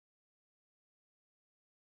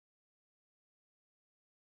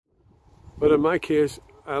But in my case,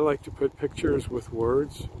 I like to put pictures with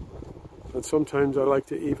words, and sometimes I like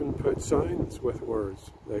to even put sounds with words.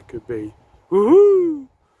 That could be woohoo,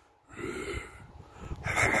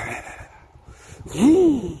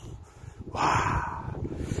 wow,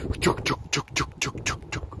 chuk chuk chuk chuk chuk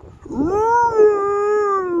chuk chuk,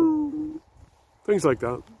 things like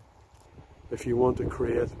that. If you want to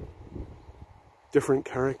create different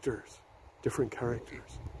characters,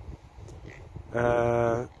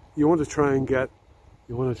 you want to try and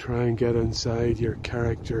get inside your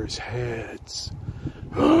characters' heads.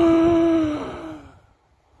 You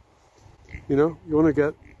know, you want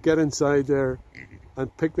to get inside there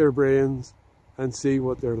and pick their brains and see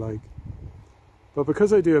what they're like. But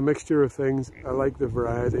because I do a mixture of things, I like the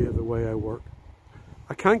variety of the way I work.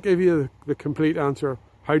 I can't give you the complete answer.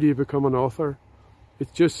 How do you become an author?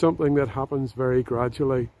 It's just something that happens very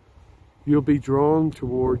gradually. You'll be drawn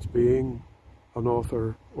towards being an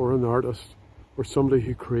author or an artist or somebody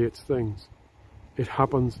who creates things. It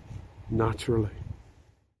happens naturally.